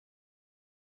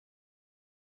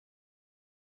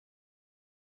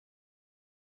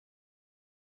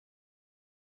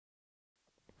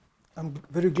I'm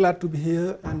very glad to be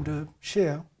here and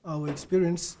share our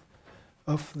experience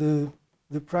of the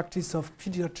practice of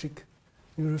pediatric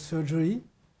neurosurgery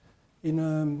in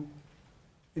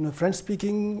a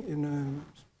French-speaking, in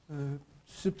a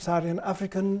sub-Saharan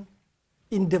African,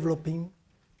 in developing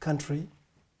country,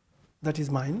 that is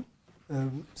mine,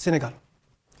 Senegal.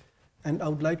 And I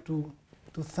would like to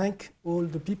thank all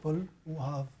the people who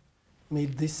have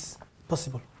made this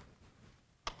possible.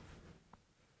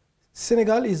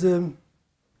 Senegal is a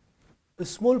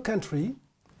small country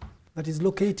that is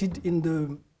located in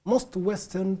the most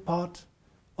western part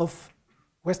of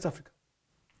West Africa,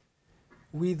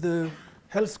 with a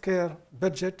healthcare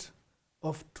budget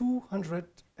of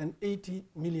 $280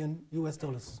 million US.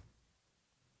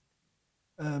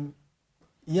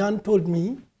 Jan told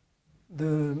me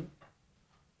the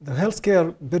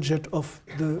healthcare budget of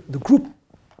the group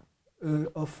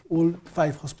of all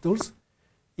 5 hospitals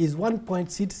is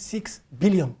 1.66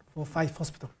 billion for 5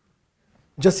 hospitals,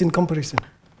 just in comparison.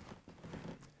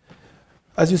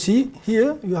 As you see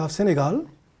here, you have Senegal,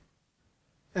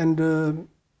 and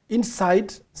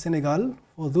inside Senegal,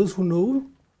 for those who know,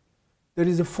 there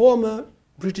is a former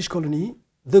British colony,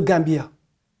 the Gambia.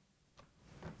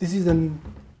 This is an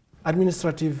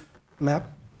administrative map,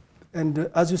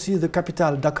 and as you see, the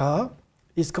capital, Dakar,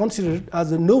 is considered as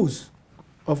the nose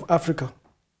of Africa.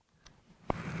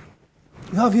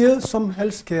 You have here some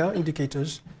healthcare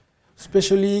indicators,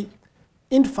 especially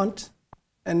infant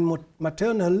and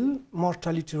maternal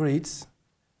mortality rates,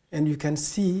 and you can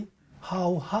see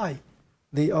how high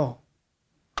they are.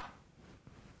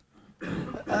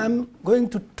 I'm going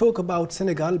to talk about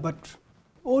Senegal, but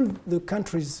all the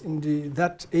countries in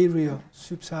that area,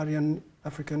 sub-Saharan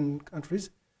African countries,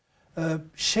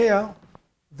 share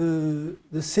the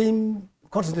same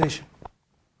concentration.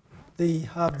 They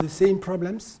have the same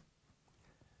problems,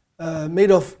 made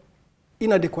of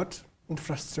inadequate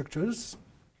infrastructures,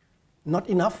 not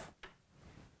enough,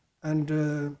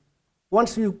 and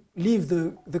once you leave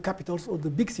the capitals or the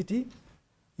big city,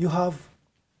 you have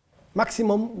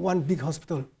maximum 1 big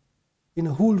hospital in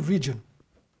a whole region,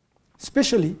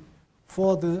 especially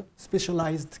for the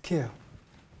specialized care.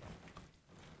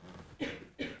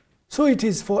 So it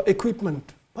is for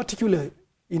equipment, particularly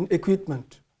in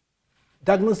equipment.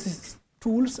 Diagnosis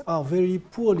tools are very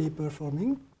poorly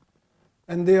performing,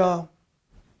 and they are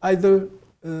either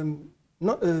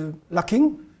not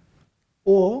lacking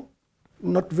or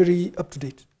not very up to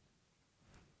date.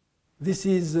 This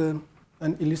is an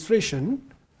illustration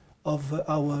of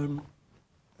our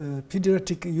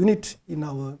pediatric unit in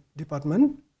our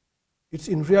department. It's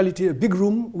in reality a big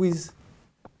room with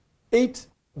 8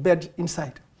 beds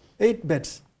inside, 8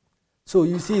 beds. So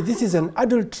you see, this is an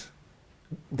adult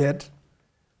bed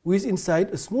with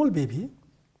inside a small baby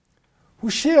who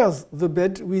shares the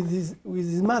bed with his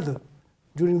mother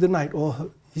during the night,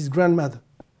 or his grandmother.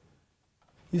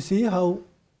 You see how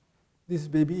this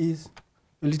baby is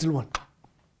a little one.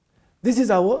 This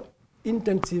is our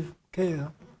intensive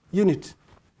care unit.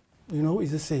 You know,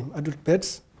 it's the same, adult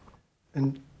beds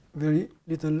and very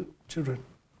little children.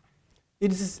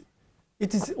 It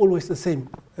is always the same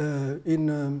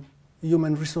in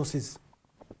human resources.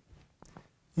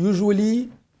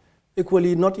 Usually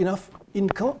equally not enough in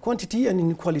quantity and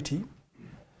in quality.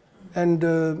 And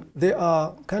there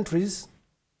are countries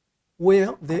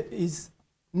where there is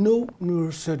no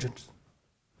neurosurgeons.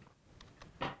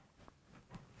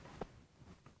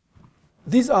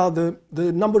 These are the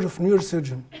number of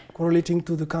neurosurgeons correlating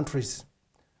to the countries.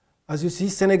 As you see,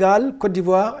 Senegal, Côte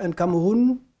d'Ivoire, and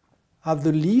Cameroon have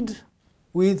the lead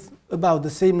with about the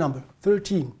same number,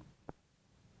 13,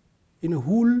 in a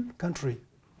whole country.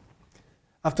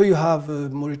 After you have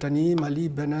Mauritania, Mali,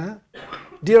 Benin,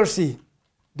 DRC,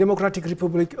 Democratic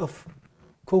Republic of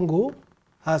Congo,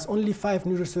 has only 5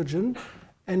 neurosurgeons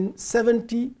and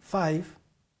 75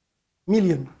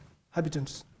 million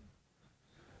inhabitants.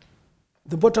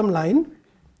 The bottom line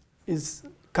is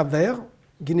Cap Vert,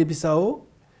 Guinea-Bissau,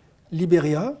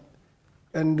 Liberia,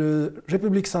 and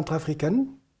Republic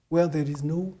Centrafricaine, where there is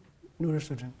no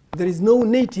neurosurgeon. There is no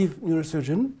native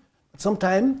neurosurgeon, but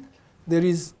sometimes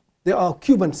there are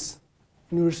Cubans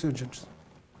neurosurgeons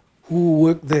who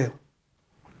work there.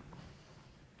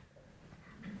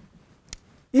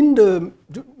 In the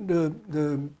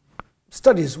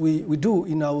studies we do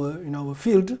in our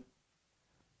field,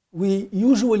 we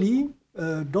usually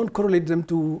don't correlate them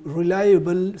to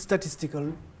reliable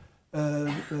statistical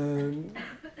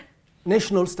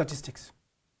national statistics.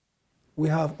 We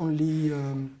have only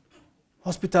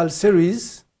hospital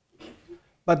series,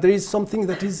 but there is something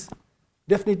that is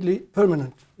definitely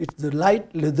permanent. It's the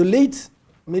late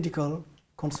medical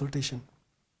consultation.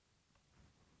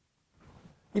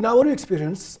 In our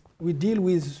experience, we deal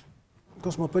with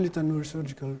cosmopolitan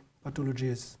neurosurgical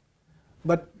pathologies,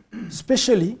 but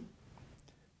especially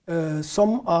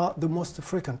some are the most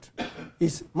frequent,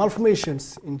 is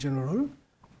malformations in general,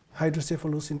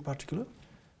 hydrocephalus in particular,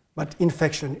 but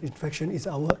infection. Infection is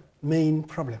our main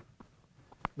problem.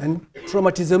 And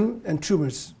traumatism and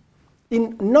tumors.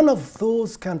 In none of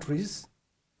those countries,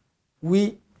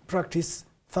 we practice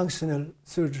functional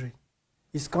surgery.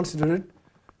 It's considered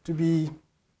to be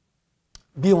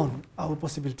beyond our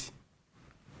possibility,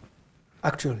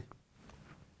 actually.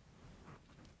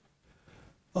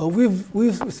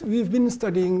 We've been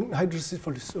studying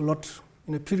hydrocephalus a lot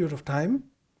in a period of time,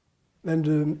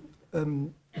 and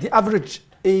the average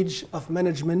age of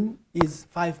management is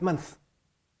 5 months.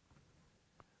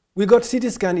 We got CT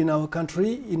scan in our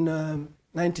country in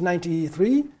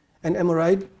 1993 and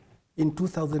MRI in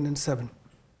 2007.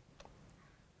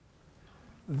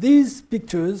 These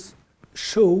pictures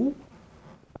show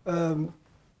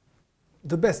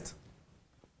the best,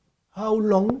 how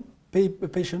long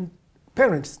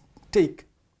parents take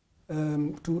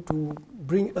to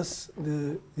bring us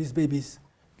these babies.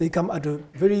 They come at a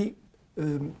very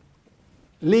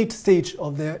late stage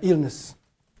of their illness.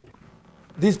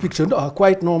 These pictures are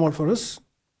quite normal for us.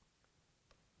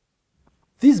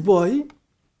 This boy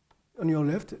on your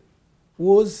left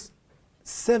was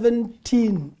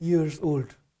 17 years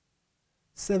old.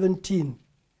 17.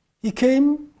 He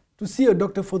came to see a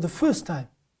doctor for the first time.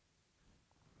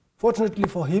 Fortunately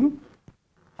for him,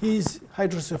 his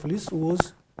hydrocephalus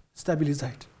was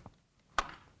stabilized.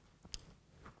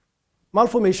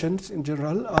 Malformations in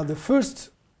general are the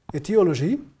first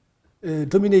etiology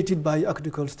dominated by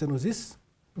aqueductal stenosis,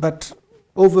 but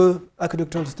over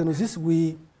aqueductal stenosis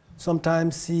we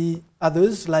sometimes see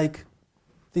others like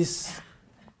this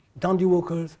Dandy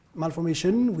Walker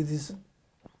malformation with this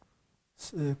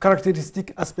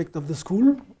characteristic aspect of the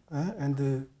skull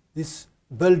and this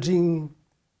bulging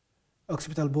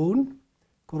occipital bone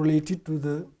correlated to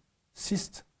the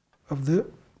cyst of the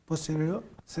posterior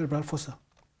cerebral fossa.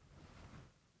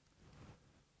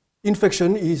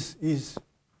 Infection is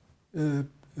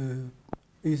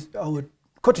our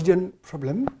quotidian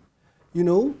problem. You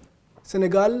know,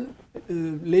 Senegal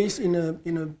lays in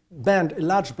a band, a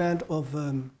large band of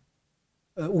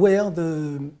where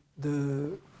the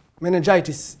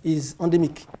meningitis is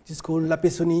endemic. It is called La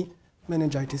Pessonnie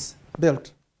meningitis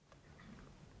belt.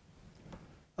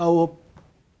 Our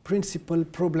principal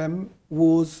problem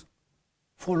was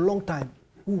for a long time,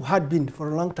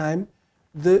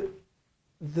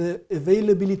 the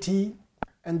availability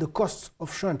and the cost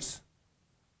of shunts.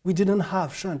 We didn't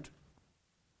have shunt.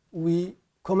 We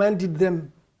commanded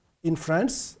them in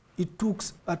France. It took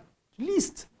at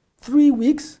least 3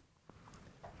 weeks.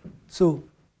 So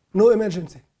no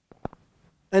emergency.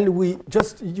 And we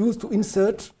just used to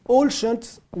insert all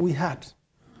shunts we had.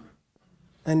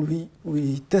 And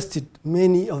we tested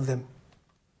many of them.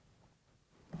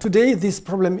 Today, this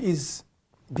problem is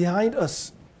behind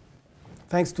us,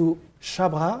 thanks to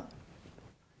Chabra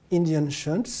Indian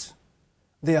shunts.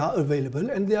 They are available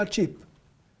and they are cheap.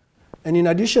 And in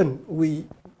addition, we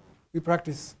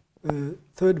practice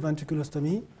third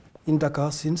ventriculostomy in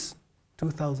Dakar since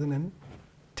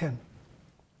 2010.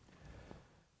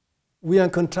 We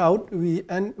encountered, we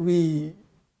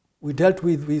dealt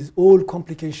with all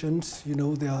complications. You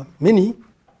know, there are many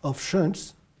of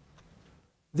shunts.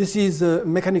 This is a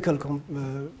mechanical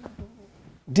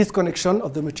disconnection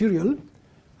of the material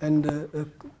and a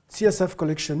CSF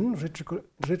collection,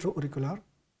 retroauricular.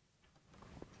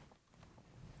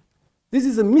 This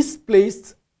is a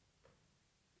misplaced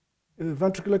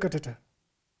ventricular catheter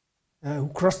who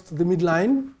crossed the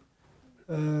midline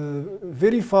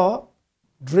very far,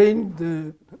 drained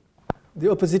the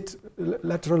opposite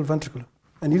lateral ventricle,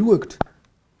 and it worked.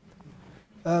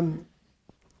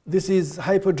 This is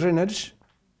hyperdrainage.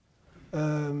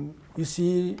 You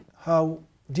see how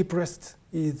depressed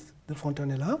is the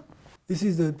fontanella. This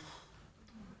is the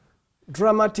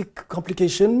dramatic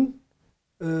complication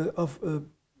of a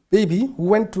baby who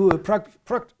went to a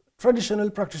traditional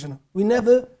practitioner. We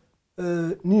never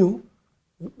knew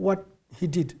what he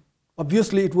did.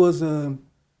 Obviously, it was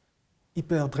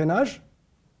hyperdrainage,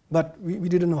 but we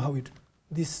didn't know how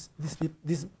this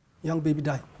young baby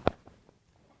died.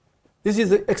 This is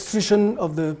the extrusion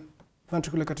of the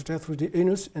ventricular catheter through the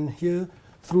anus and here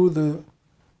through the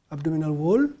abdominal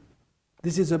wall.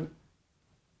 This is a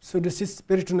pseudocyst,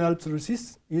 peritoneal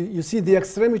pseudocyst. You see the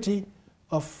extremity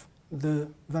of the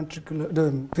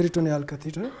peritoneal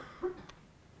catheter,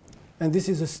 and this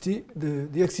is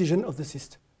the excision of the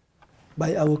cyst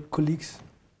by our colleagues,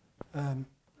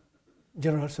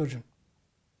 general surgeon.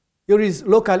 Here is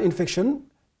local infection.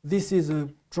 This is a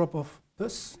drop of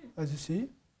pus, as you see.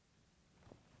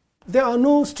 There are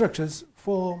no structures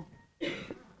for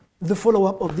the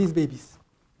follow-up of these babies.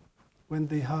 When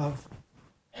they have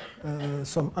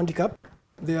some handicap,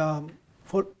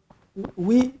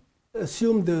 we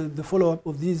assume the follow-up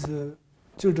of these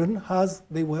children as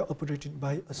they were operated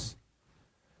by us.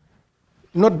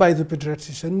 Not by the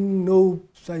pediatrician, no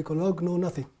psycholog, no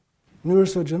nothing.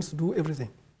 Neurosurgeons do everything.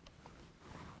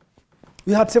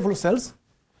 We had several cells.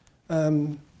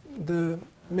 The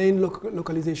main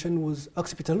localization was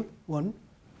occipital one.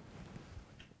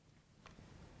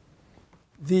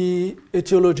 The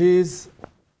etiologies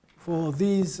for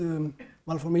these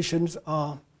malformations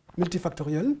are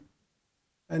multifactorial,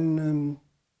 and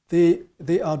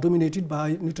they are dominated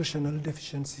by nutritional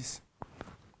deficiencies.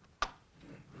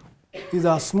 These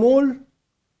are small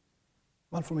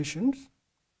malformations,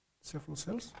 several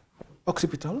cells,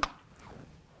 occipital.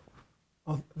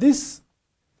 This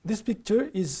picture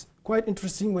is quite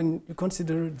interesting when you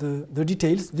consider the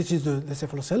details. This is the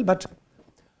cephalocell, but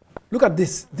look at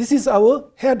this. This is our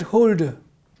head holder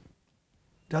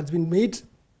that has been made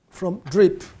from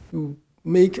drape. You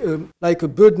make like a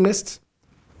bird nest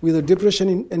with a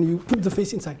depression and you put the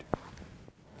face inside,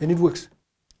 and it works.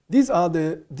 These are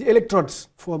the electrodes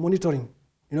for monitoring.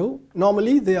 You know,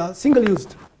 normally they are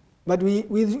single-used, but we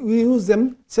use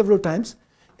them several times,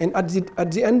 and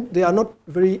at the end they are not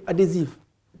very adhesive.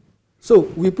 So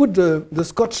we put the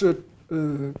Scotch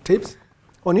tapes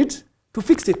on it to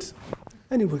fix it,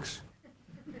 and it works.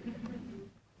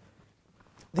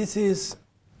 This is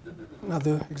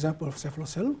another example of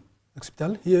cephalocell,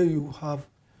 occipital. Here you have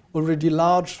already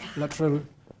large lateral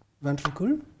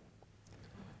ventricle.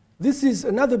 This is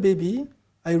another baby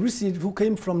I received who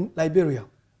came from Liberia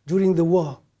during the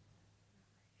war.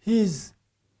 His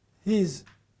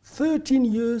 13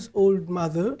 years old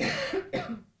mother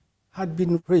had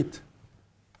been raped,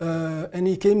 and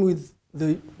he came with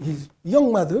his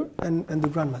young mother and the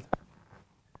grandmother.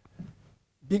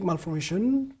 Big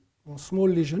malformation, small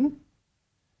lesion.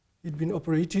 It'd been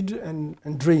operated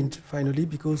and drained finally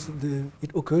because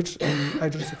it occurred in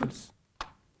hydrocephalus.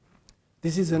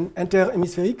 This is an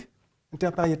interhemispheric,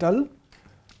 interparietal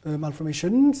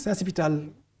malformation,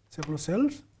 sensipital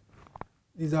cephalocells.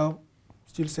 These are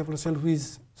still cephalocells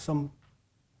with some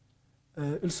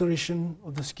ulceration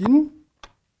of the skin.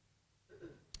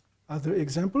 Other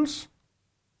examples,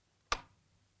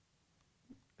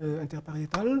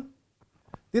 interparietal.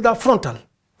 These are frontal,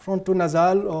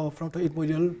 frontonasal or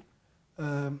frontoethmoidal.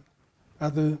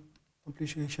 Other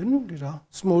complication. These are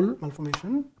small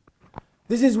malformation.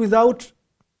 This is without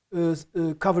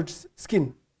covered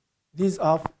skin. These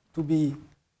are to be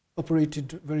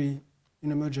operated in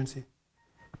emergency.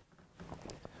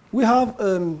 We have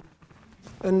a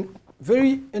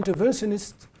very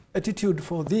interventionist attitude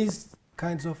for these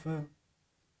kinds of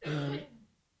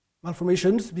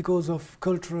malformations because of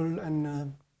cultural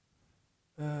and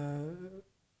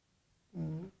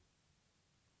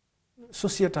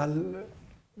societal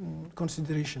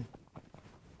consideration.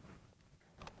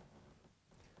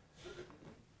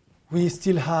 We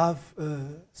still have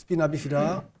spina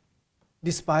bifida,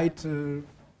 despite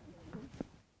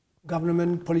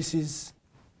government policies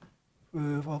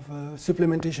of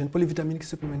supplementation, polyvitaminic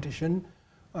supplementation,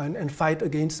 and fight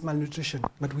against malnutrition,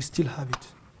 but we still have it.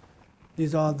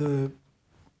 These are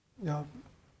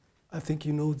I think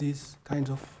you know these kinds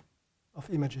of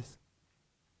images.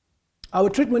 Our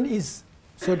treatment is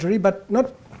surgery, but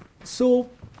not so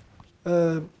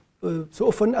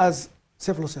often as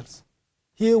cephalocells.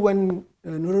 Here, when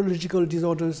neurological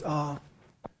disorders are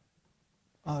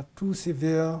too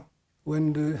severe,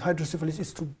 when the hydrocephalus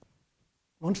is too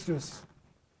monstrous,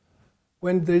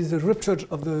 when there is a rupture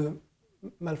of the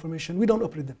malformation, we don't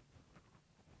operate them.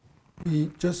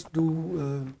 We just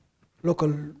do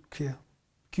local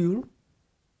cure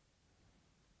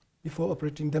before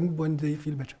operating them when they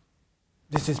feel better.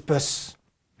 This is pus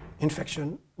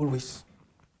infection always.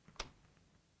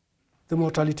 The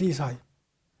mortality is high.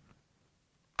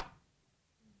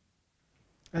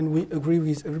 And we agree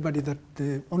with everybody that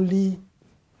the only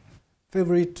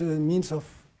favorite means of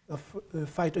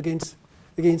fight against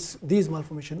these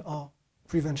malformations are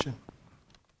prevention.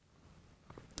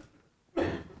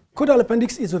 Caudal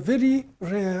appendix is a very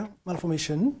rare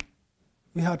malformation.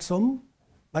 We had some,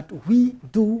 but we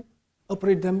do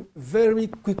operate them very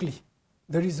quickly.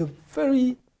 There is a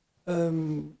very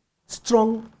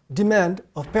strong demand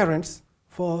of parents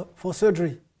for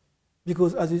surgery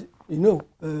because, as you know,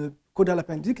 caudal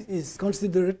appendix is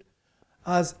considered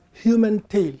as human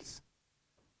tails,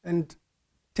 and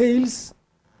tails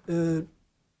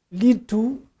lead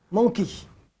to monkey,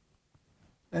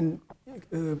 And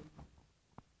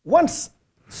once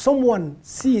someone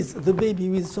sees the baby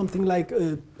with something like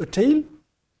a tail,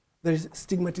 there is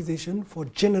stigmatization for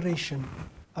generation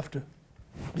after,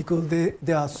 because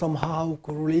they are somehow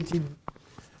correlated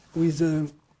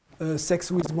with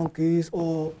sex with monkeys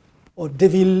or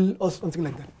devil or something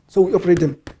like that. So we operate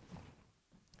them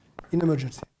in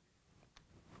emergency.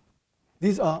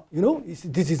 These are, you know,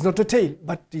 this is not a tail,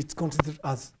 but it's considered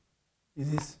as it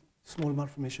is small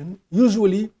malformation,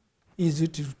 usually easy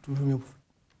to remove.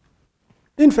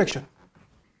 Infection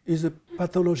is a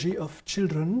pathology of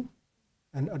children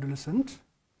and adolescents.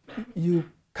 You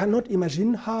cannot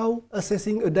imagine how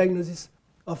assessing a diagnosis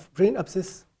of brain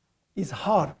abscess is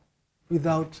hard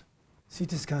without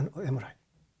CT scan or MRI.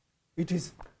 It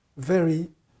is very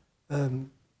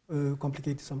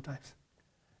complicated sometimes.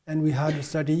 And we had a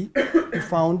study we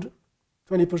found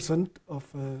 20% of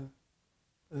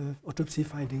autopsy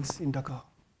findings in Dakar.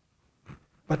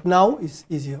 But now it's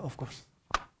easier, of course.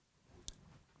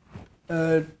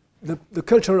 The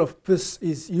culture of pus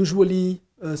is usually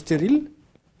sterile,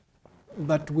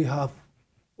 but we have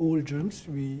all germs.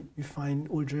 We find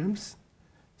all germs,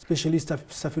 especially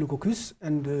Staphylococcus,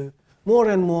 and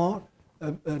more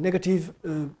negative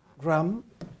gram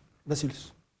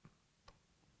bacillus.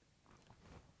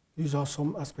 These are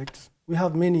some aspects. We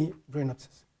have many brain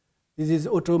abscess. This is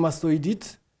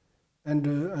automastoidite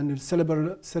and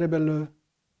cerebral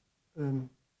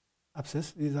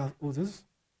abscess. These are others.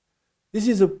 This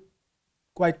is a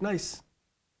quite nice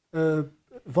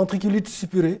ventriculite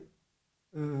suppurée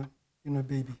in a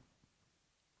baby.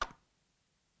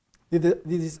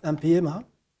 This is Imperial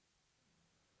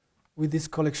with this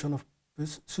collection of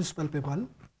pus suspalpebral.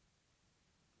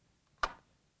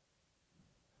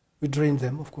 We drain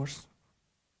them, of course.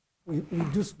 We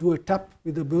just do a tap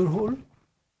with a burr hole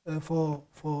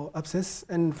for abscess,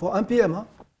 and for Imperial,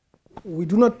 we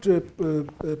do not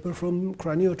perform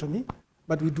craniotomy,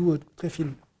 but we do a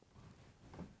trephine.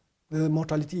 The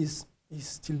mortality is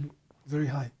still very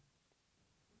high.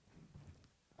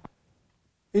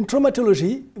 In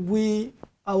traumatology,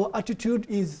 our attitude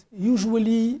is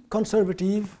usually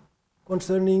conservative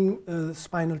concerning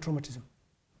spinal traumatism.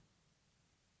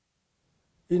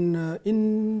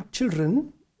 In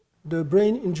children, the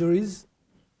brain injuries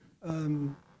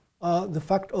are the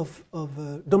fact of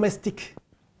domestic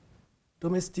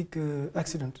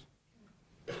accident.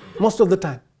 Most of the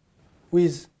time,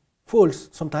 with falls,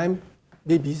 sometimes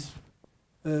babies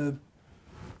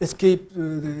escape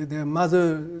their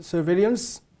mother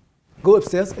surveillance, go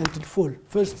upstairs and fall,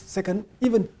 first, second,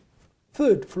 even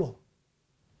third floor.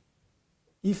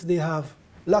 If they have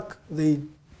luck, they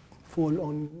fall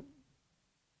on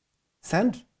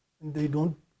sand and they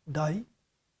don't die.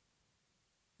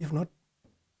 If not,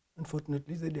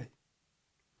 unfortunately, they die.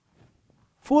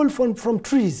 Fall from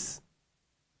trees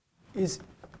is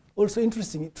also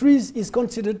interesting. Trees is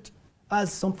considered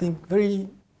as something very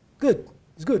good.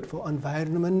 It's good for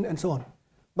environment and so on.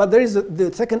 But there is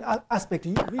the second aspect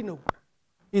we know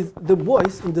is the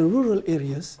boys in the rural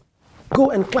areas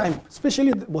go and climb,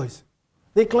 especially the boys.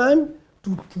 They climb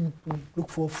to look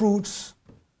for fruits,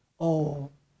 or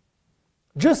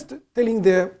just telling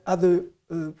their other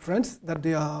friends that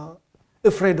they are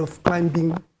afraid of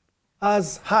climbing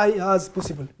as high as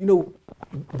possible. You know,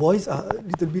 boys are a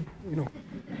little bit, you know,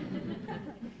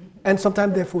 and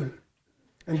sometimes they fall.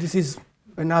 And this is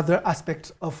another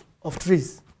aspect of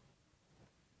trees.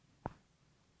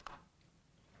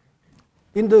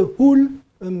 In the whole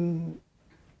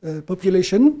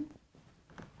population,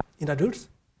 in adults,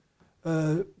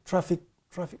 traffic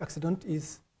accident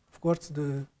is, of course,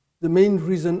 the main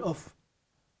reason of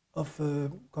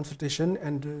consultation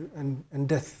and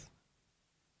death.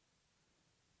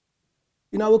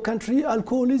 In our country,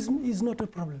 alcoholism is not a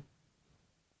problem.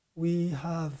 We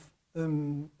have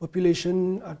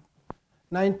population at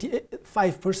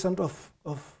 95%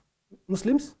 of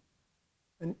Muslims,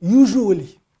 and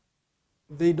usually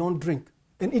they don't drink.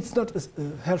 And it's not a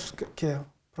health care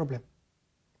problem.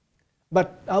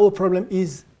 But our problem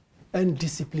is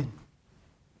undiscipline.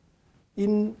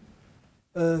 In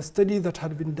a study that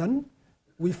had been done,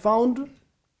 we found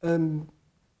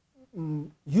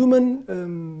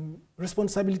human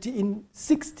responsibility in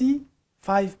 65%.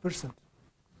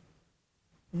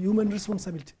 Human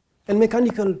responsibility. And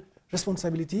mechanical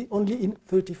responsibility only in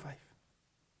 35%.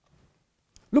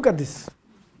 Look at this.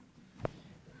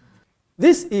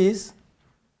 This is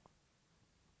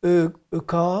a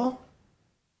car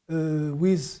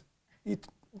with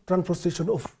transportation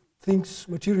of things,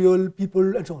 material,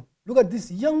 people, and so on. Look at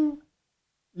this young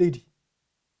lady.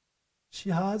 She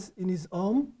has in his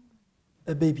arm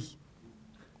a baby.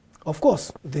 Of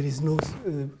course, there is no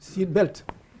seat belt.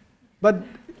 But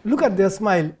look at their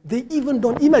smile. They even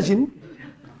don't imagine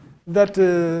that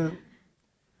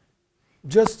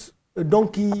just a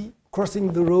donkey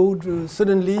crossing the road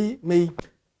suddenly may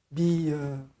be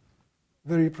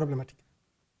very problematic.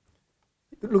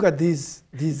 Look at these.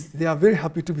 They are very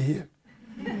happy to be here.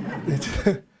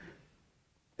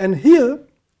 And here,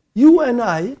 you and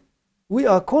I, we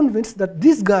are convinced that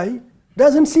this guy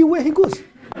doesn't see where he goes.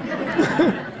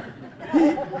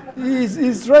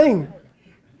 He's trying.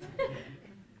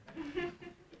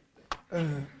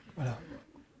 Voilà.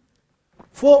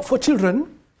 For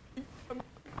children,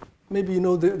 maybe you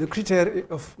know the criteria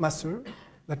of Master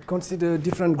that consider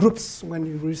different groups when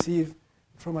you receive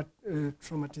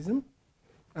traumatism.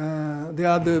 They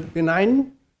are the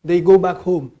benign, they go back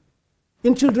home.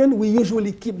 In children, we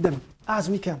usually keep them as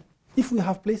we can. If we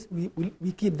have place, we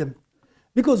keep them.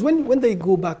 Because when they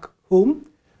go back home,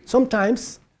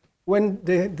 sometimes when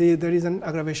there is an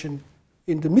aggravation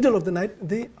in the middle of the night,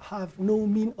 they have no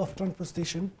means of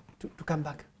transportation to come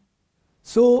back.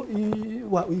 So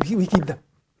we keep them.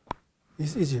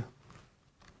 It's easier.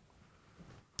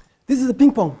 This is a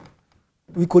ping pong.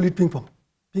 We call it ping pong.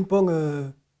 Ping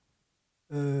pong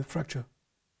fracture.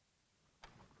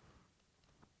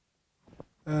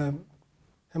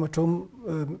 Hematoma,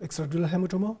 extradural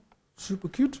hematoma, super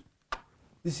cute.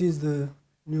 This is the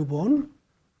newborn.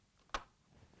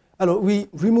 Alors, we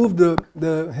removed the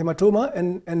hematoma,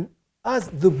 and as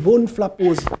the bone flap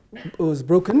was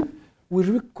broken, we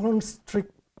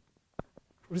reconstructed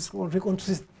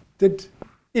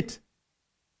it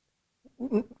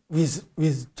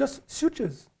with just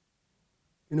sutures,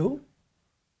 you know,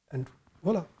 and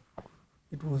voila,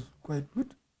 it was quite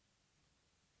good.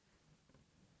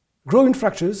 Growing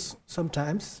fractures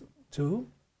sometimes too.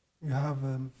 You have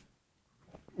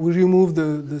we remove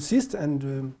the cyst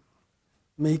and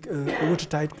make a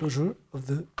watertight closure of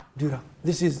the dura.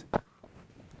 This is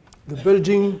the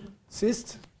bulging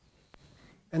cyst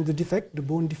and the defect, the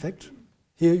bone defect.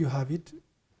 Here you have it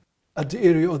at the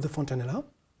area of the fontanella.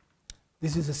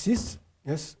 This is a cyst.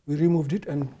 Yes, we removed it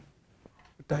and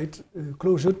tight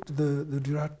closure to the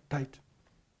dura tight.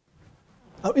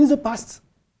 Now, in the past,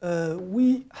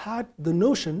 we had the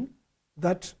notion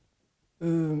that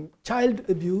child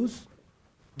abuse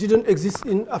didn't exist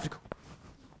in Africa.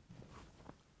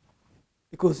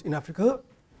 Because in Africa,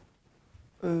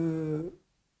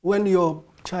 when your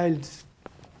child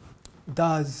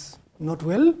does not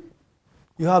well,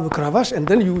 you have a cravache and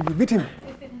then you beat him.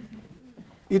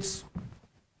 It's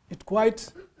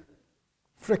quite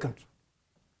frequent.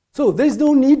 So there is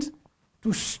no need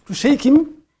to shake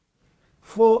him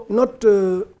for not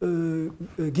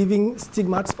giving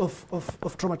stigmas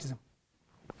of traumatism.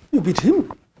 You beat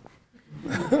him.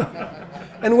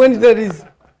 And when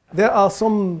there are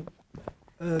some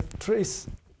traces,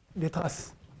 des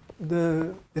traces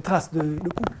de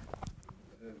coups.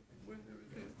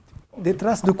 Des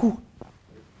traces de coups.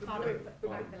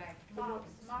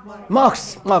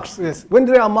 Marks, yes. When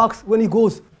there are marks, when he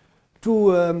goes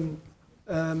to,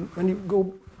 when he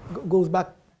goes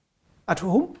back at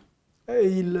home,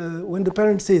 when the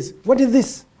parent says, "What is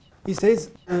this?" he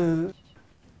says, "The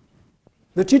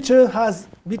teacher has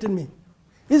beaten me."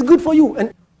 It's good for you,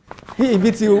 and he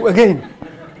beats you again.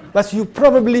 But you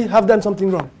probably have done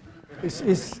something wrong.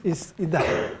 It's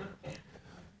that.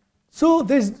 So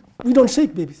we don't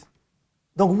shake babies.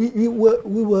 Donc we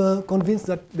were convinced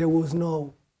that there was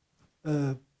no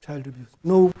child abuse,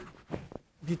 no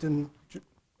beaten.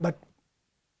 But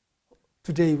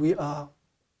today we are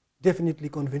definitely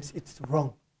convinced it's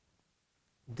wrong.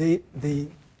 The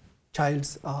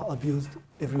childs are abused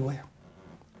everywhere.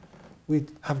 We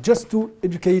have just to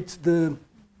educate the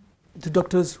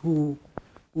doctors who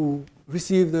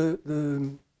receive the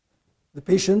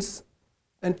patients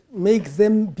and make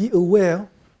them be aware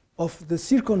of the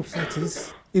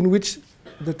circumstances in which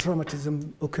the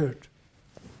traumatism occurred.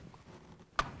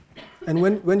 And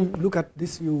when you look at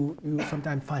this, you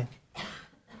sometimes find.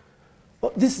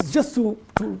 Well, this is just to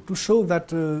show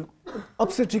that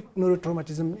obstetric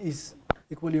neurotraumatism is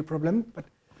equally a problem, but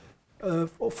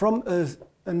from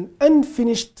an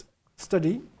unfinished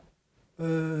study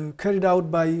carried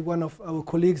out by one of our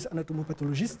colleagues,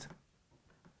 anatomopathologist,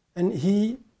 and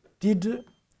he did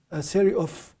a series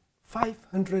of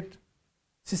 500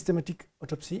 systematic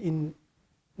autopsy in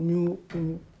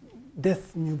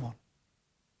death newborn.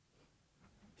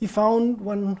 He found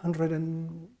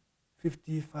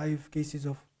 155 cases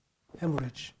of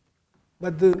hemorrhage,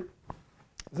 but the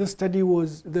study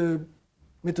the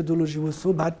methodology was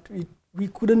so bad we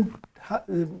couldn't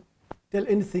tell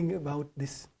anything about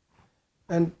this,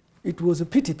 and it was a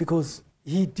pity because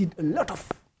he did a lot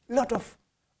of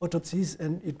autopsies,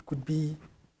 and it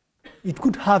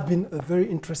could have been a very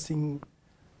interesting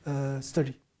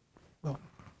study. Well,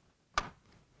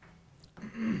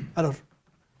 alors,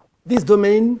 this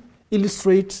domain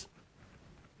illustrates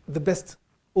the best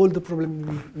all the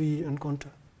problems we encounter.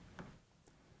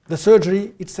 The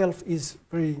surgery itself is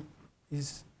very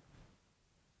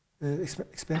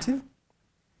expensive.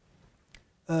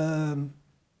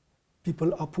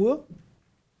 People are poor.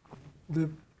 The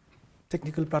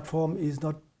technical platform is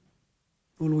not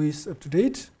always up to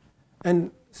date,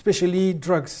 and especially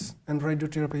drugs and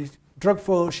radiotherapy. Drug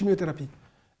for chemotherapy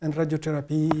and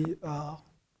radiotherapy are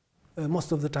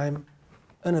most of the time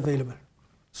unavailable,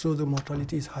 so the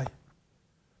mortality is high.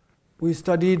 We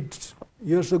studied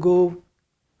years ago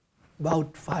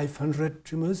about 500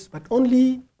 tumors, but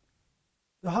only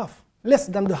the half, less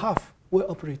than the half, were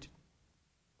operated.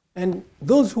 And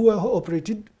those who were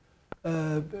operated,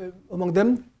 among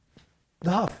them,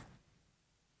 the half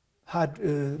had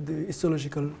the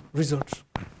histological results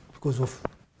because of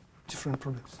different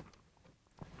problems.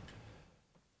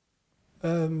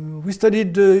 We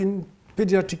studied in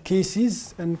pediatric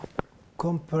cases and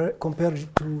compared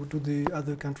it to the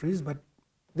other countries, but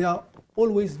they are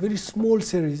always very small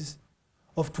series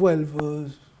of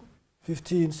 12,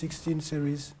 15, 16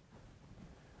 series.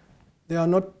 They are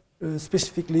not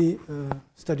specifically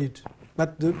studied,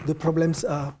 but the problems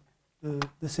are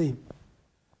the same.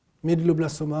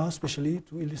 Medulloblastoma, especially,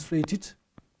 to illustrate it.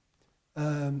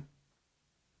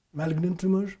 Malignant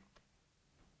tumor,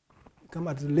 come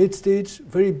at the late stage,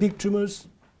 very big tumors,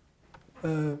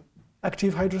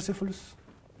 active hydrocephalus.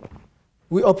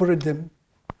 We operate them,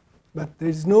 but there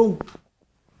is no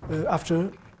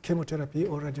after chemotherapy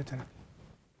or radiotherapy.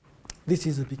 This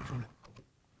is a big problem.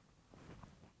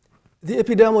 The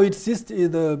epidermoid cyst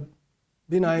is a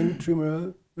benign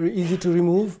tumor, very easy to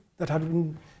remove, that had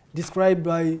been described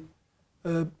by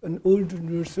an old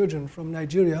neurosurgeon from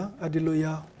Nigeria,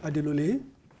 Adeloya Adelole.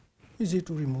 Easy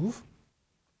to remove.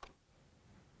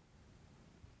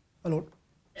 Alors,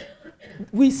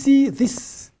 we see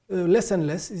this less and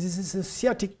less. This is a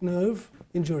sciatic nerve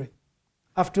injury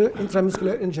after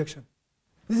intramuscular injection.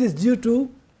 This is due to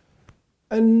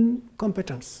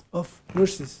incompetence of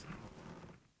nurses.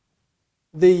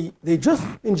 They just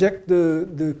inject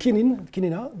the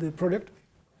quinina, the product,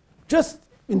 just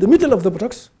in the middle of the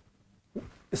buttocks,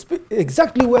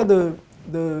 exactly where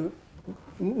the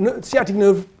sciatic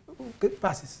nerve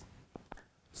passes.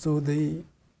 So they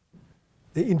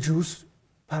induce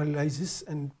paralysis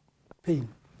and pain.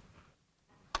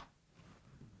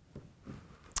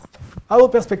 Our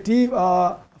perspective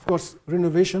are, of course,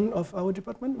 renovation of our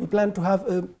department. We plan to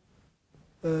have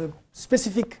a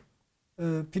specific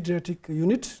pediatric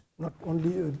unit, not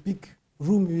only a big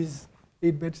room with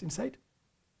 8 beds inside,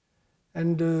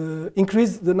 and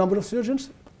increase the number of surgeons.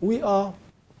 We are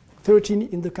 13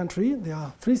 in the country. There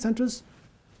are 3 centers.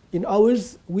 In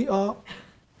ours, we are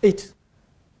 8.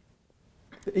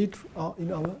 The 8 are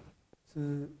in our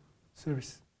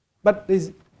service. But there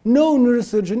is no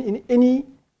neurosurgeon in any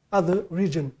other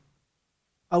region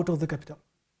out of the capital.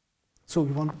 So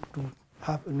we want to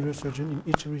have a neurosurgeon in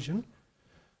each region.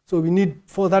 So we need,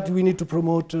 for that, we need to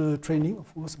promote training,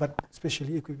 of course, but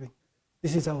especially equipping.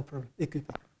 This is our problem,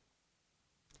 equipping.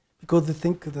 Because they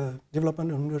think the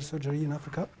development of neurosurgery in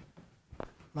Africa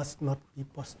must not be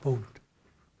postponed.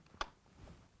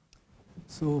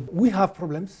 So we have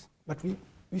problems, but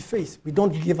we face, we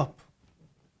don't give up.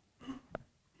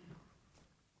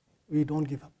 We don't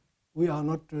give up. We are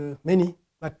not many,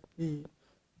 but we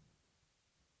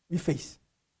face.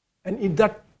 And in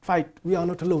that fight, we are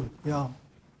not alone.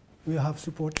 We have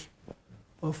support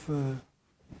of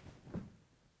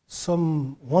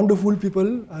some wonderful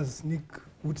people, as Nick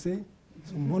would say,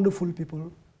 some wonderful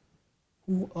people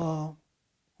who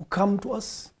come to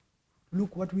us,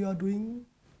 look what we are doing,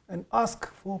 and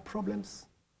ask for problems,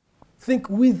 think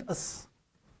with us,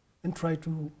 and try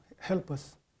to help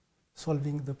us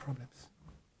solving the problems.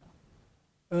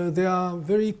 They are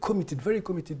very committed, very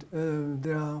committed.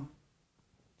 They are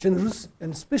generous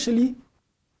and especially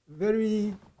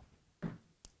very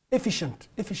efficient.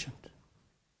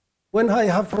 When I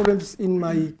have problems in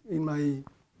my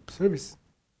service,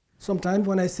 sometimes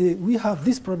when I say, we have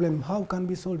this problem, how can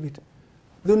we solve it?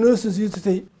 The nurses used to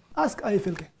say, ask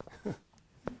IFLK.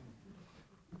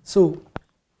 So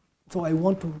I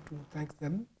want to thank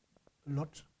them a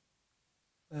lot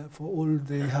for all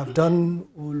they have done,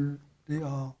 all they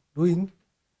are doing.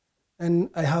 And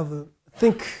I have a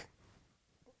think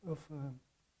of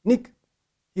Nick.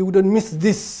 He wouldn't miss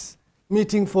this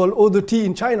meeting for all the tea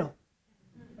in China.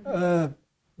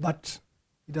 But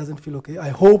he doesn't feel okay. I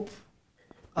hope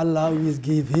Allah will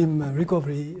give him a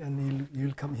recovery and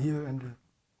he'll come here and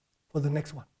for the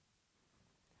next one.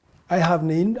 I have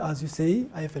named, as you say,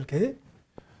 IFLK.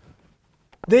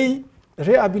 They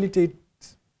rehabilitated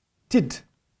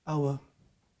our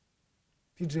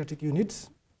pediatric units,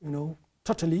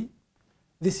 totally.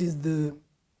 This is the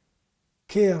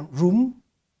care room.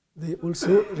 They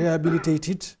also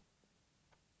rehabilitated,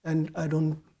 and I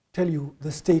don't tell you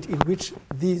the state in which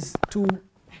these two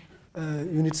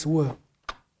units were.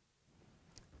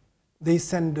 They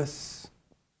send us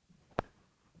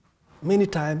many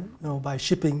times, by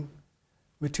shipping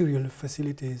material,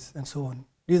 facilities, and so on.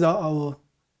 These are our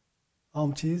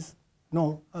armchairs.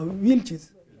 No,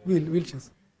 wheelchairs. Wheelchairs.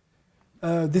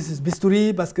 This is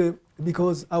bisturi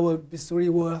because our bisturi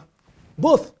were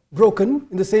both broken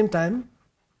in the same time.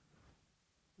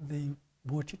 They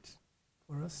bought it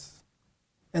for us,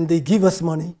 and they give us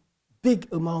money, big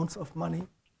amounts of money.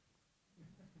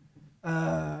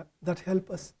 That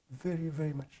help us very,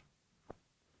 very much.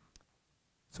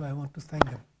 So I want to thank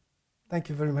them. Thank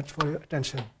you very much for your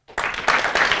attention.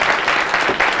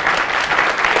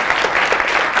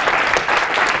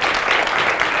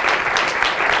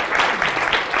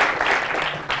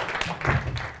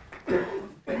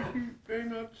 Thank you very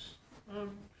much,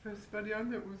 Professor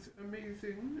Badiane. That was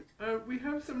amazing. We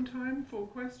have some time for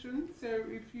questions, so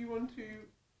if you want to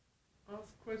ask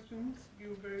questions,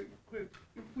 you're very quick.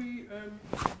 If we, do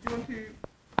you want to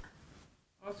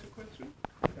ask a question?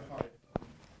 Yeah, hi.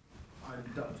 I'm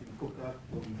Dr. Korsa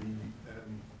from the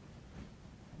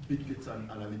Big Data and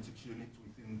Analytics Unit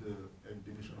within the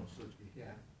Division of Surgery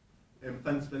here.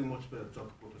 Thanks very much for your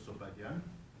talk, Professor Badiane.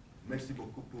 Merci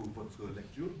beaucoup pour votre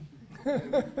lecture.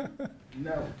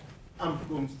 Now, I'm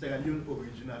from Sierra Leone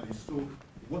originally, so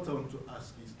what I want to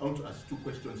ask is, I want to ask two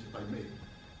questions, if I may,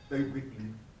 very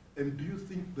briefly. Do you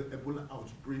think the Ebola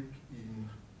outbreak in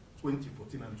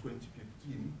 2014 and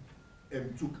 2015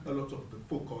 took a lot of the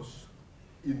focus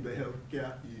in the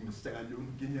healthcare in Sierra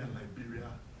Leone, Guinea, and Liberia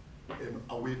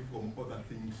away from other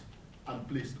things and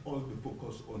placed all the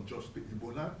focus on just the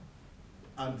Ebola?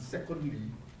 And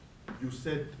secondly, you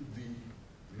said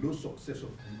the low success of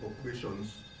the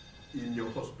operations in your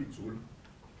hospital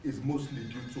is mostly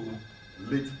due to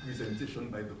late presentation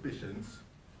by the patients.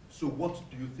 So what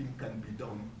do you think can be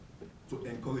done to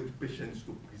encourage patients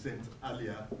to present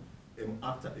earlier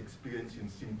after experiencing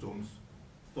symptoms,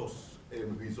 thus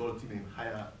resulting in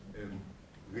higher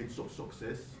rates of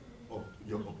success of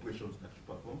your operations that you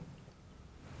perform?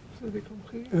 Vous avez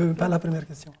compris? Pas la première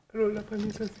question. Alors, la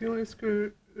première question, est-ce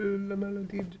que la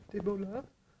maladie d'Ebola,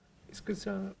 est-ce que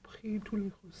ça a pris toutes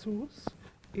les ressources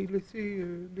et laissé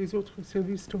les autres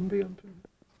services tomber un peu?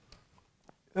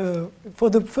 For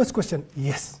the first question,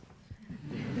 yes.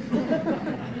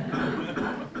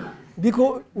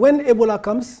 Because when Ebola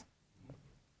comes,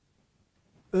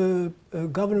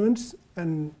 governments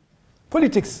and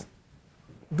politics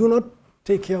do not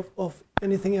take care of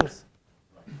anything else.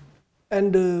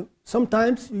 And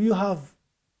sometimes you have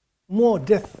more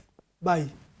death by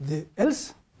the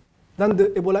else than the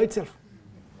Ebola itself.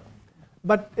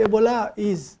 But Ebola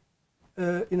is,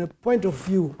 in a point of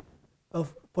view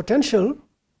of potential,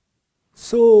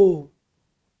 so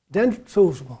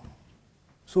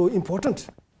important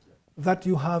that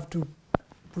you have to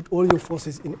put all your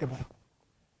forces in Ebola.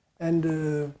 And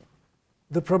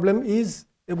the problem is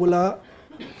Ebola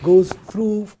goes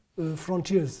through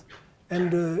frontiers,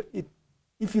 and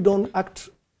if you don't act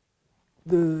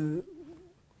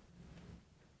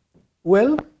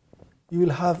well, you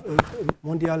will have a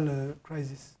mondial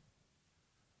crisis.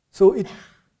 So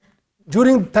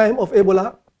during the time of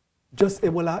Ebola, just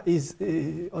Ebola is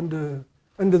under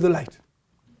the light.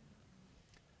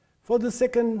 For the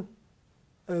second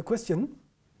question,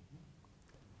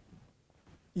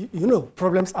 you know,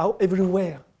 problems are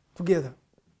everywhere together.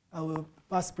 Our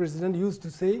past president used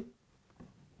to say,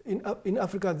 in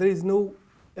Africa there is no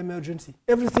emergency.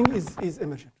 Everything is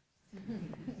emergent.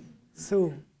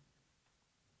 So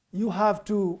you have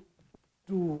to,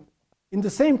 in the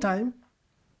same time,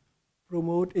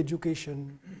 promote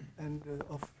education and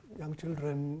of young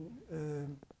children,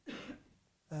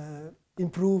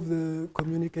 improve the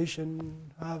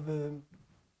communication, have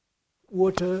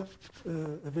water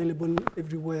available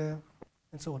everywhere,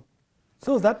 and so on.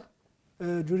 So that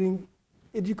during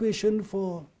education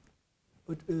for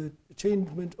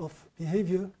changement of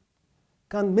behavior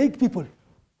can make people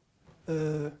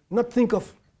not think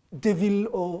of devil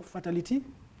or fatality,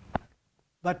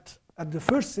 but at the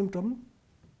first symptom,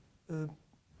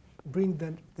 bring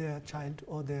their child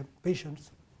or their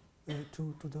patients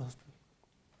to the hospital.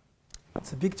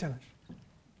 It's a big challenge.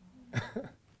 Thank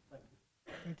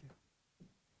you.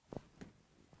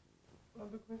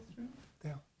 other questions?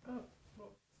 Yeah. Oh,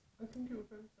 well, I think you were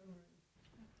going somewhere.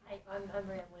 Hi, I'm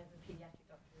Maria. I'm one of the pediatric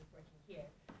doctors working here.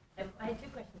 I had two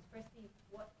questions. Firstly,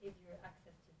 what is your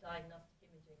access to diagnostic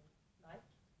imaging like?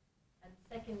 And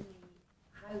secondly,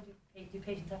 how do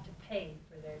patients have to pay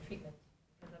for their treatment?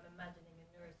 Because I'm imagining a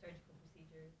neurosurgical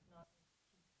procedure is not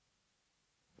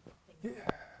a cheap thing. Yeah.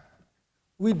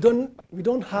 We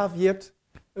don't have yet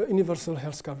universal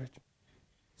health coverage.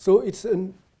 So it's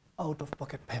an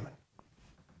out-of-pocket payment.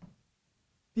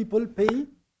 People pay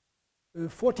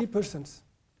 40%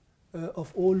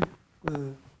 of all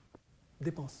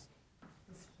dépenses.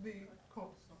 It's the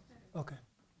Korsa. Okay.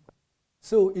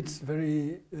 So it's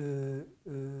very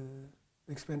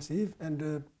expensive,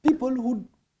 and people who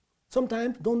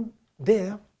sometimes don't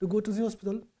dare to go to the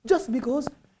hospital just because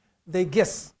they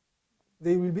guess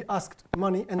they will be asked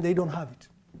money and they don't have it.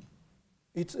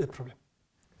 It's a problem.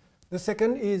 The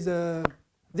second is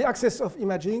the access of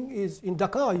imaging is in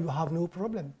Dakar, you have no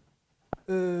problem.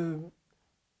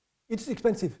 It's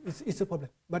expensive, it's a problem.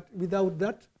 But without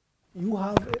that, you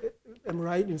have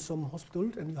MRI in some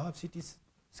hospitals and you have CT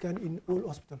scan in all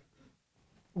hospitals.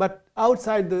 But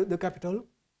outside the capital,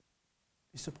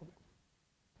 it's a problem.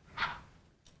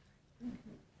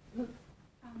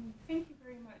 Thank you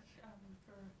very much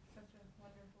for such a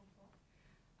wonderful talk.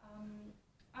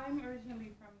 I'm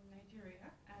originally from Nigeria,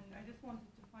 and I just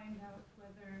wanted to find out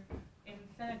whether in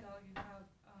Senegal you have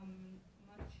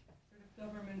much sort of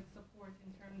government support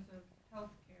in terms of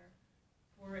healthcare.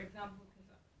 For example,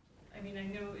 because I mean I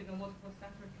know in a lot of West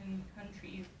African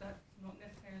countries that's not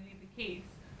necessarily the case.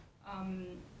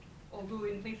 Although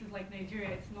in places like Nigeria,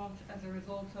 it's not as a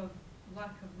result of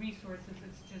lack of resources,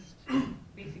 it's just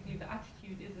basically the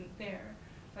attitude isn't there.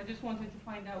 So I just wanted to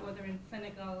find out whether in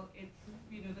Senegal it's,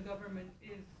 the government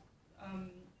is,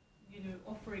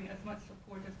 offering as much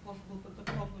support as possible, but the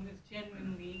problem is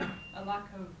genuinely a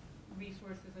lack of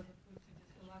resources as opposed to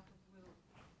just a lack of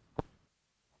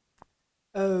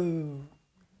will.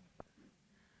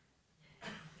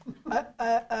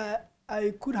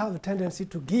 I could have a tendency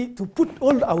to put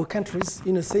all our countries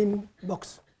in the same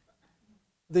box.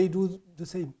 They do the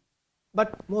same,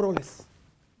 but more or less.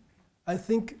 I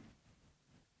think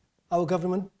our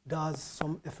government does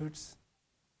some efforts.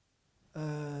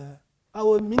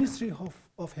 Our Ministry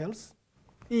of Health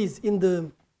is in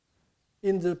the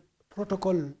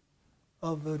protocol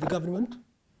of the government,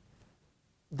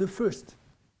 the first.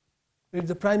 There is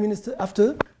the Prime Minister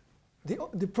after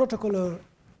the protocolar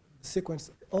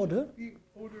sequence order. The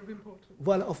order of importance.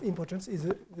 Well, of importance is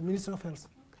the Minister of Health.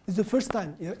 It's the first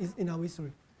time in our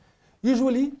history.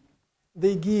 Usually,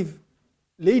 they give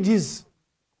ladies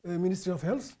Ministry of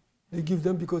Health. They give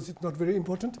them because it's not very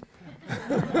important.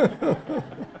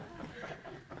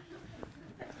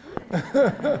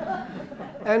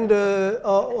 And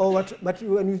or what? But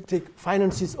when you take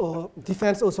finances or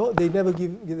defense, also they never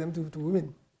give them to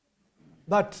women.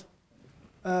 But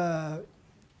I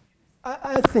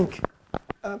think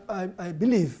I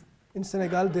believe in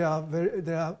Senegal there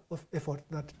are of effort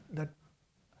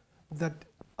that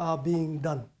are being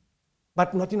done,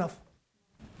 but not enough.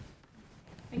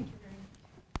 Thank you very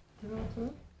much.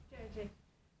 Georgie,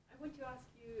 I want to ask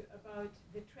you about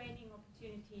the training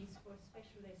opportunities for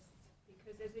specialists,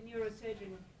 because as a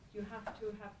neurosurgeon, you have to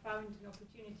have found an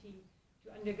opportunity to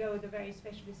undergo the very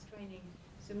specialist training.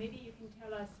 So maybe you can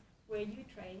tell us where you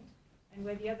trained and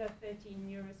where the other 13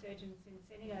 neurosurgeons in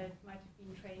Senegal might have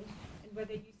been trained, and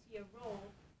whether you see a role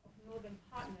of northern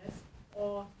partners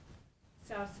or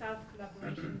South-South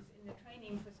collaborations in the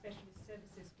training for specialist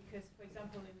services, because, for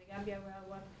example, in the Gambia where I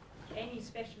work, any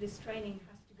specialist training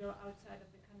has to go outside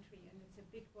of the country, and it's a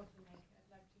big bottleneck.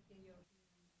 I'd like to hear your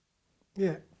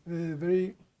opinion. Yeah,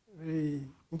 very, very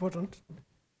important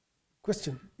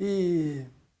question.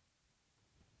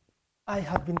 I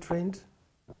have been trained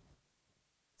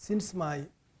since my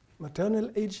maternal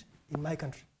age in my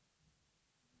country.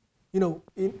 You know,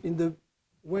 in the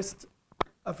West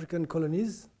African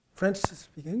colonies,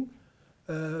 French-speaking,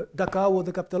 Dakar was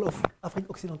the capital of Afrique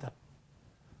Occidentale.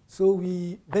 So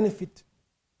we benefit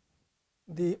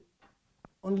the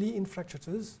only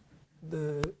infrastructures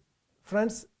the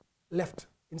France left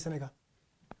in Senegal.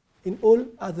 In all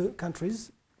other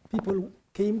countries, people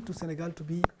came to Senegal to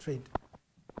be trained.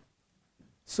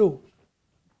 So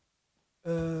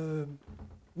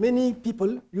many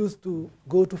people used to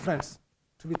go to France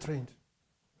to be trained,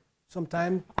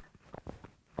 sometimes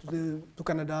to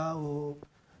Canada or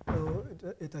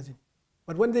États-Unis.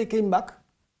 But when they came back,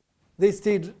 they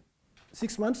stayed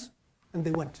 6 months and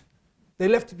they went. They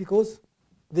left because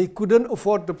they couldn't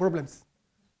afford the problems.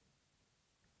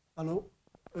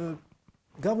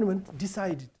 Government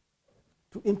decided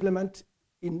to implement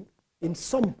in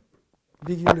some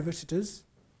big universities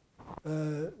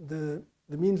the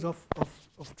means of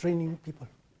training people.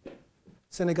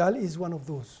 Senegal is one of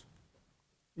those.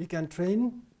 We can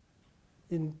train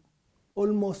in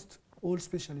almost all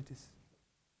specialties.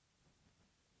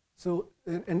 So,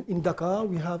 and in Dakar,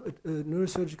 we have a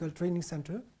neurosurgical training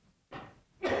center.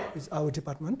 It's our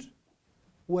department,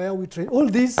 where we train. All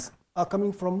these are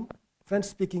coming from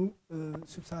French-speaking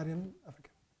sub-Saharan Africa.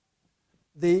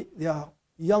 They are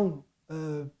young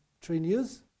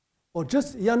trainees, or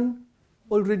just young,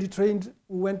 already trained,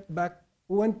 who went back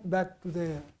to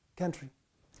their country,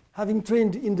 having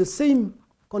trained in the same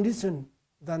condition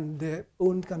than their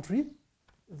own country.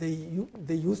 They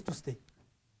used to stay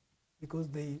because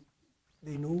they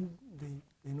know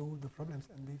the problems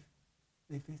and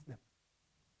they face them.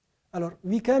 Alors,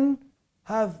 we can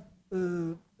have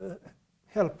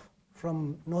help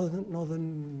from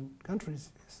northern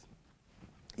countries. Yes.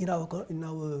 In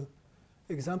our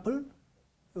example,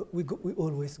 we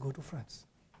always go to France.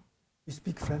 We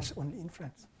speak French only in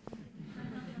France.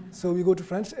 So we go to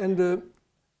France, and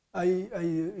I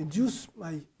induce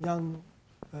my young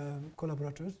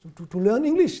collaborators to learn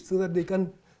English so that they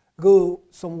can go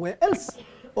somewhere else,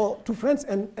 or to France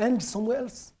and somewhere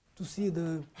else to see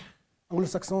the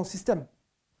Anglo-Saxon system.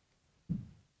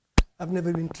 I've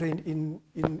never been trained in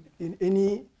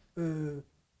any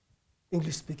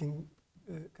English-speaking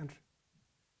country.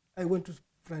 I went to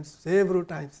France several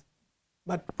times,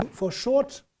 but for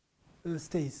short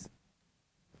stays,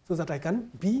 so that I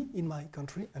can be in my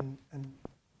country and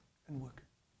work.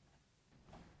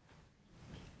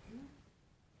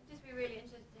 I'd just be really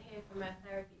interested to hear from a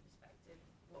therapy perspective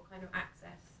what kind of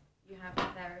access you have to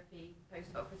therapy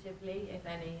post-operatively, if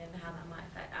any, and how that might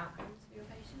affect outcomes for your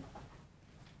patient.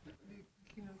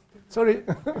 Sorry.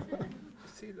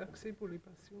 C'est l'accès pour les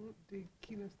patients des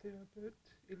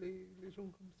kinésithérapeutes et les gens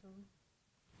comme ça.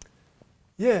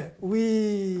 Yeah,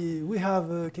 we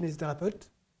have a kinesiotherapist.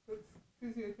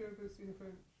 Physiotherapist in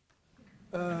French.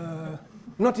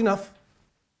 Not enough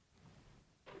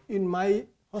in my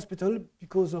hospital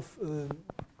because of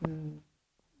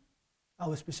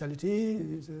our specialty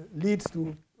leads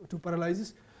to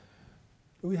paralysis.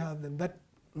 We have them, but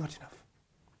not enough.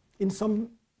 In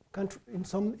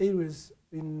some areas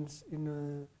in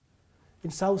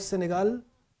South Senegal,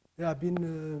 there have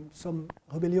been some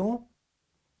rebellion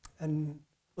and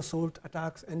assault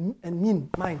attacks and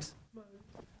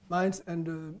mines,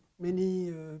 and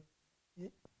many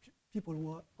people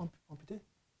were amputated.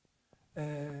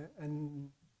 And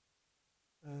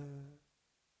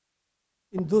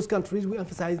in those countries, we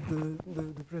emphasize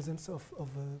the presence of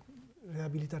a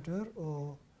rehabilitator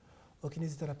or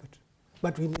kinesiotherapist.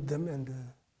 But we need them, and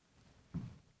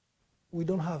we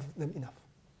don't have them enough,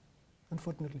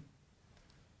 unfortunately.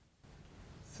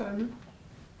 Simon?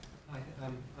 Hi,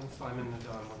 I'm Simon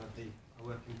Nadar. I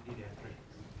work in pediatric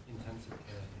intensive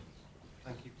care.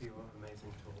 Thank you for your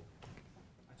amazing talk.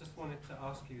 I just wanted to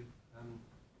ask you,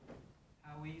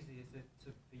 how easy is it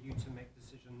for you to make the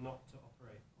decision not to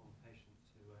operate on patients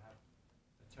who have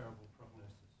a terrible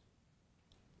prognosis?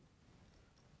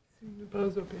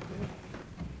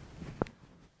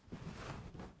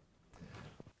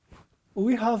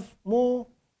 We have more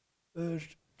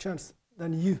chance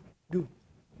than you do,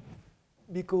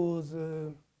 because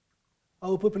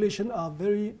our population are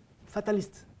very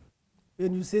fatalist.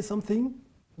 When you say something,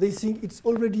 they think it's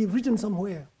already written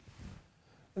somewhere.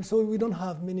 And so we don't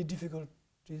have many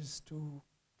difficulties to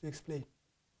explain.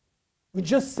 We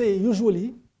just say,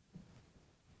 usually,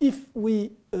 if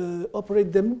we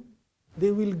operate them,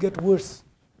 they will get worse.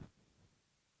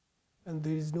 And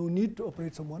there is no need to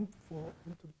operate someone to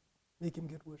make him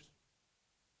get worse.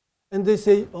 And they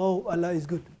say, oh, Allah is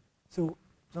good. So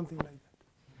something like that.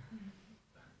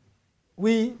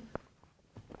 We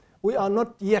are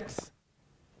not yet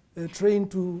trained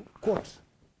to quote.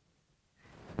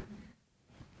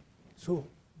 So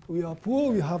we are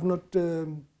poor, we have not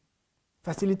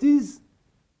facilities,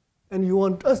 and you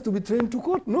want us to be trained to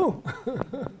quote? No.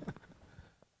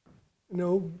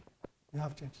 No, we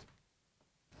have changed.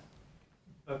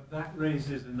 But that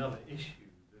raises another issue,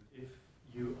 that if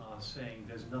you are saying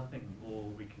there's nothing more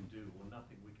we can do or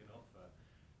nothing we can offer,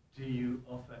 do you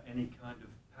offer any kind of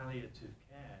palliative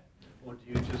care, or do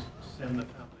you just send the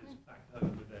families back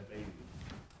home with their babies?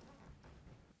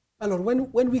 Alors,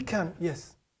 when we can,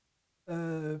 yes.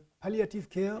 Palliative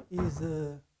care is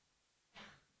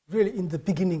really in the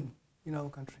beginning in our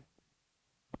country.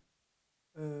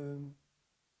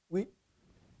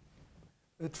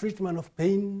 A treatment of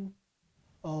pain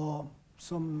or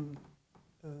some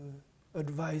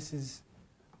advices,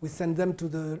 we send them to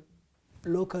the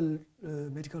local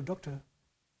medical doctor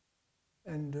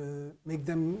and make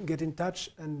them get in touch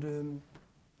and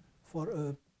for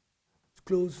a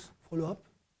close follow-up.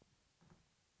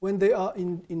 When they are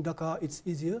in Dakar, it's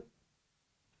easier.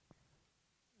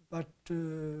 But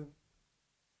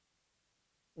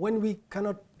when we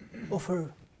cannot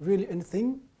offer really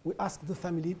anything, we ask the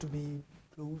family to be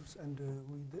close and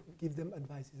we give them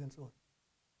advices and so on.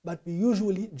 But we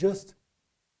usually just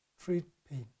treat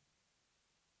pain.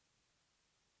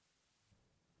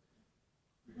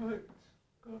 Right,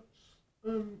 got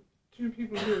two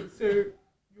people here. So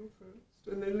you're first,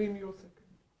 and then Lena, you're second.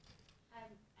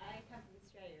 I come from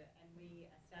Australia, and we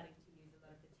are starting to use a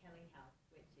lot of the telehealth,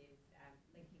 which is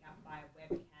linking up via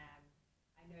webcam.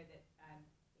 I know that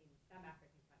in some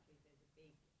African countries there's a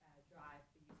big drive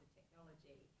for use of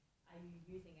technology. Are you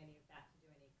using any of that to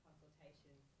do any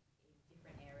consultations in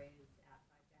different areas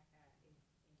outside Dakar, in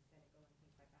Senegal and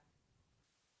things like that?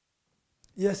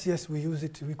 Yes, we use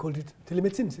it. We call it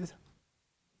telemedicine. Yes?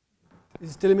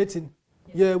 It's telemedicine.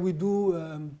 Yeah, we do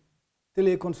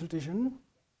teleconsultation.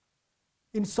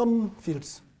 In some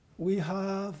fields, we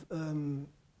have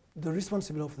the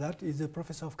responsible of that is a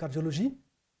professor of cardiology.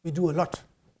 We do a lot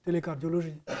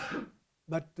telecardiology,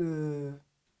 but in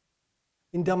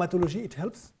dermatology it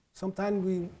helps.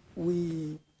 Sometimes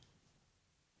we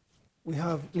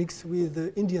have links with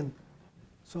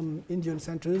some Indian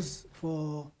centers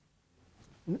for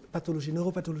pathology,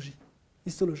 neuropathology,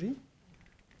 histology.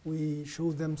 We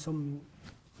show them some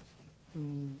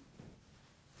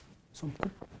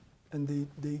coupe, and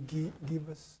they give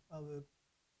us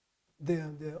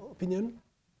their opinion.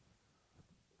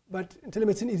 But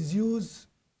telemedicine is used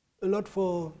a lot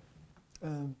for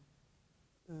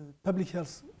public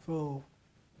health,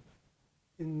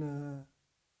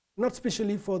 not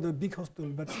especially for the big hospital,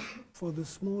 but for the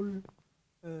small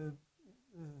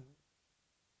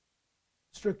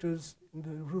structures in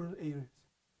the rural areas.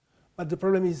 But the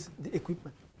problem is the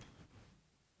equipment.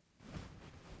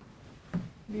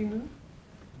 Lena?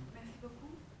 Merci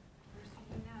beaucoup. Je suis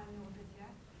Lina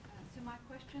Nourdediak. So my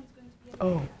question is going to be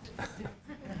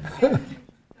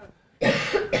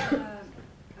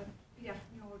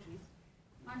neurologist.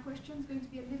 My question is going to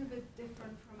be a little bit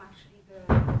different from actually the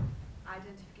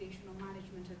identification or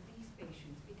management of these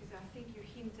patients, because I think you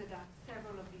hinted at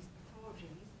several of these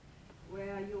pathologies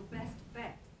where your best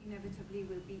bet inevitably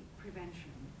will be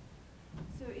prevention.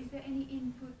 So is there any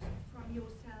input from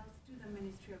yourselves to the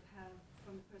Ministry of Health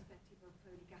from the perspective of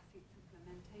folic acid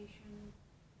supplementation,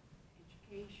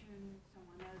 education?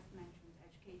 Someone else mentioned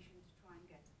education to try and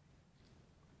get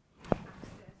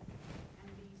access and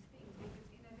these things,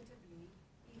 because inevitably,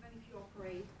 even if you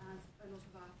operate, as a lot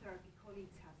of our therapy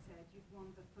colleagues have said, you'd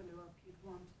want the follow-up, you'd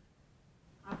want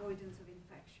avoidance of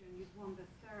infection, you'd want the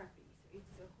therapy. So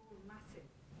it's a whole massive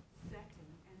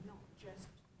setting and not just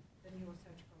the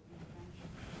neurosurgical intervention.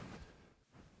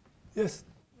 Yes,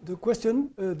 the question,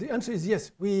 the answer is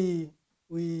yes. We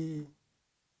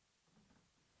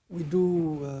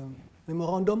do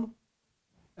memorandum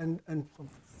and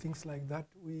things like that.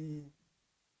 We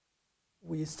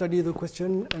study the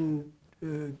question and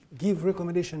give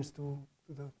recommendations to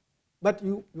the. But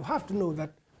you have to know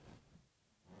that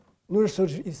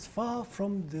neurosurgery is far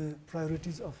from the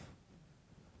priorities of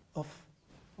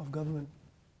government.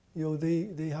 You know,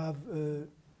 they have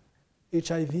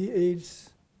HIV, AIDS,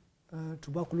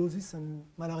 tuberculosis, and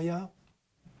malaria,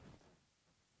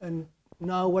 and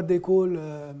now what they call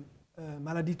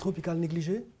maladie tropicale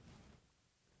négligée,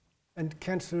 and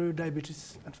cancer,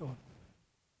 diabetes, and so on.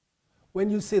 When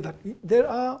you say that, there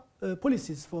are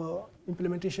policies for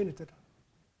implementation, etc.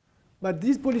 But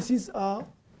these policies are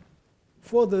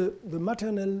for the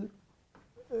maternal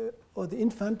or the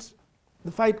infant,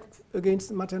 the fight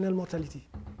against maternal mortality.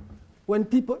 When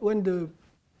the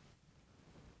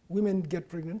women get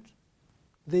pregnant,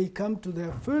 they come to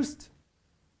their first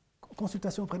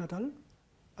consultation prénatale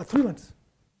at 3 months.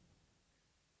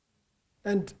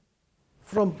 And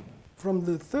from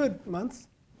the 3rd month,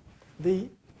 they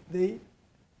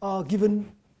are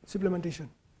given supplementation.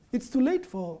 It's too late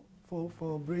for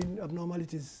brain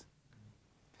abnormalities.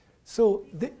 So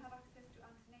they have access to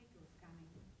antenatal scanning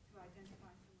to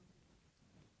identify some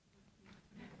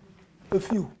of a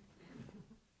few,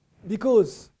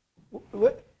 because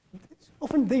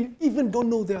often they even don't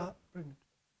know they are pregnant.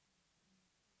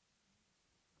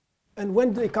 And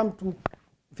when they come to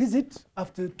visit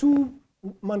after 2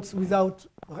 months without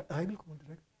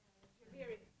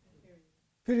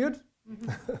period,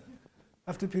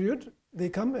 after period, they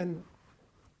come and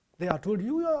they are told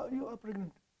you are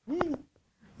pregnant.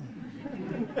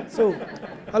 So,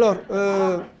 alors,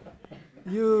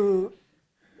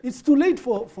 it's too late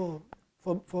for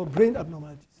brain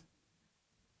abnormalities.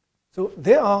 So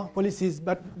there are policies,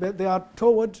 but they are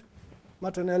toward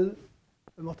maternal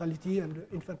mortality and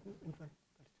infant.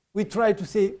 We try to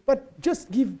say, but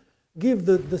just give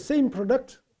the same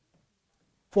product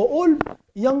for all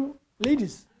young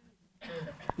ladies.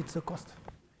 It's a cost.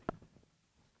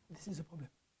 This is a problem.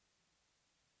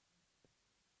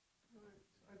 Right.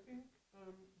 I think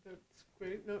that's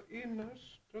great. Now, Ian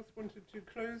Nash just wanted to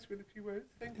close with a few words.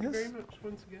 Thank you very much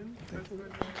once again, Professor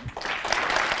Badiane.